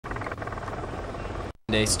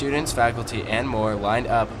Today, students, faculty, and more lined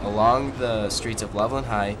up along the streets of Loveland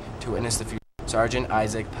High to witness the future of Sergeant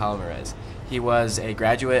Isaac Palomarez. He was a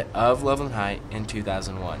graduate of Loveland High in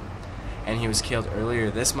 2001, and he was killed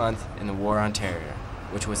earlier this month in the War on Terror,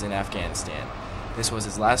 which was in Afghanistan. This was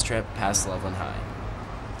his last trip past Loveland High.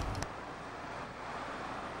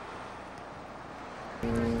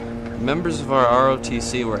 Members of our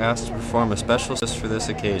ROTC were asked to perform a special just for this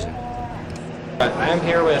occasion. I am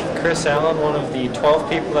here with Chris Allen, one of the 12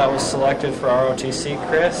 people that was selected for ROTC.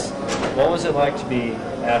 Chris, what was it like to be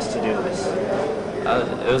asked to do this?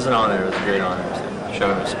 It was an honor. It was a great honor to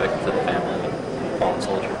show respect to the family of a fallen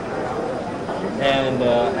soldier. And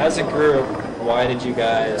as a group, why did you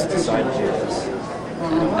guys decide to do this?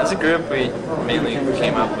 As a group, we mainly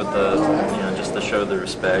came up with just to show the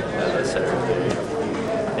respect, as I said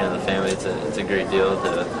earlier. The family, it's a great deal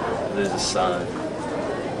to lose a son.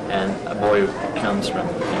 And a boy comes from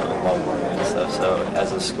Loveland and stuff, so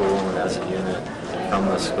as a school and as a unit from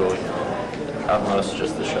the school, utmost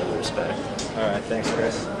just to show the respect. All right, thanks,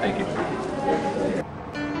 Chris. Thank you.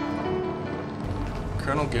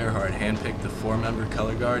 Colonel Gerhard handpicked the 4-member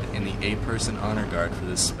color guard and the 8-person honor guard for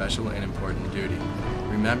this special and important duty.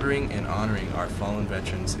 Remembering and honoring our fallen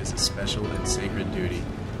veterans is a special and sacred duty,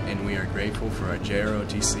 and we are grateful for our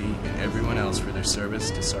JROTC and everyone else for their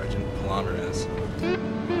service to Sergeant Palomarez.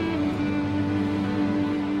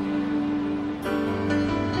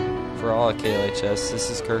 For all at KLHS, this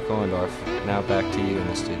is Kirk Oendorf. Now back to you in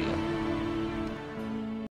the studio.